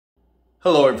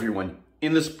Hello everyone.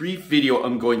 In this brief video,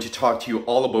 I'm going to talk to you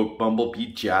all about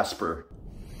Bumblebee Jasper.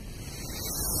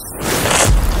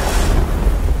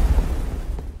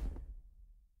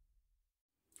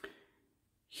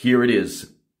 Here it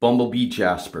is, Bumblebee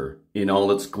Jasper in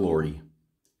all its glory.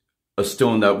 A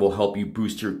stone that will help you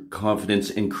boost your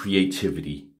confidence and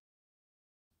creativity.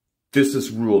 This is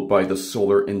ruled by the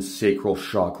solar and sacral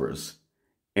chakras,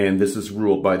 and this is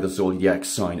ruled by the zodiac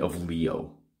sign of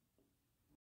Leo.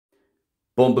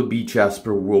 Bumblebee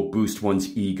Jasper will boost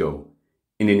one's ego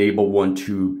and enable one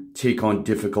to take on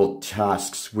difficult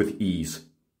tasks with ease.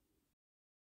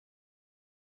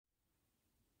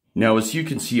 Now, as you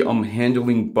can see, I'm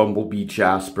handling Bumblebee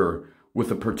Jasper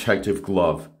with a protective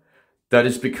glove. That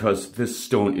is because this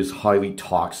stone is highly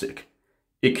toxic.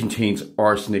 It contains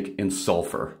arsenic and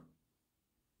sulfur.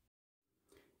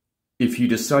 If you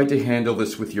decide to handle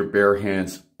this with your bare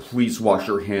hands, please wash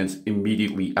your hands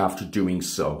immediately after doing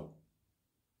so.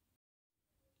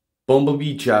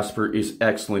 Bumblebee Jasper is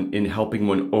excellent in helping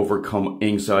one overcome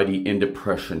anxiety and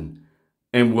depression,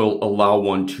 and will allow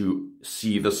one to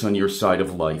see the sunnier side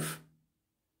of life.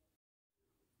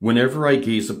 Whenever I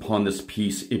gaze upon this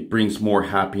piece, it brings more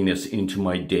happiness into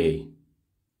my day.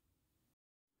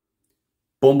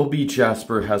 Bumblebee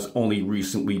Jasper has only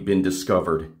recently been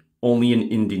discovered, only in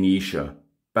Indonesia,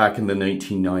 back in the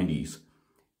 1990s,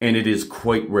 and it is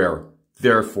quite rare,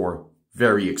 therefore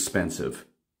very expensive.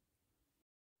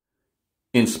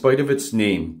 In spite of its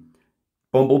name,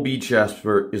 Bumblebee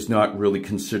Jasper is not really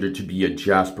considered to be a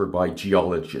jasper by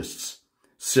geologists,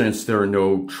 since there are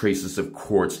no traces of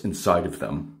quartz inside of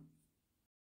them.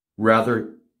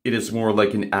 Rather, it is more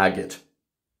like an agate.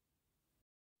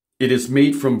 It is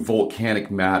made from volcanic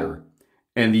matter,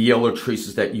 and the yellow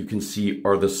traces that you can see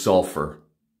are the sulfur.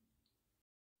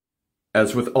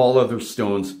 As with all other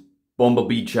stones,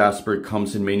 Bumblebee Jasper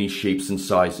comes in many shapes and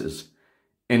sizes,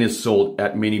 and is sold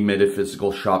at many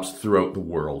metaphysical shops throughout the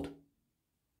world.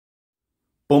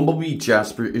 Bumblebee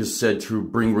Jasper is said to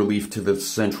bring relief to the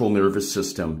central nervous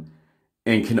system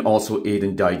and can also aid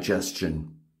in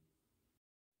digestion.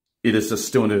 It is a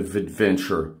stone of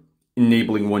adventure,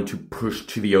 enabling one to push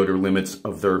to the outer limits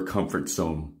of their comfort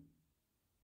zone.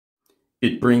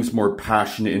 It brings more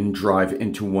passion and drive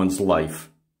into one's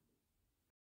life.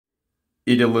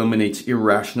 It eliminates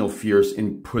irrational fears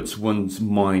and puts one's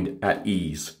mind at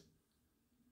ease.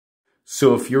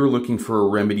 So if you're looking for a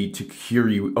remedy to cure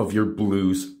you of your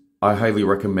blues, I highly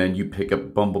recommend you pick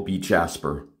up Bumblebee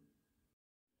Jasper.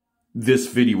 This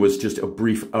video was just a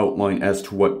brief outline as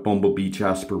to what Bumblebee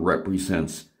Jasper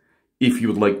represents. If you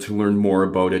would like to learn more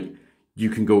about it,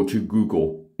 you can go to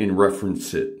Google and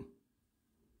reference it.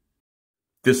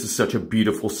 This is such a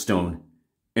beautiful stone,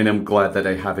 and I'm glad that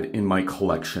I have it in my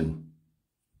collection.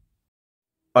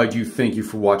 I do thank you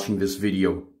for watching this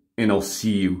video, and I'll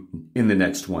see you in the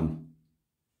next one.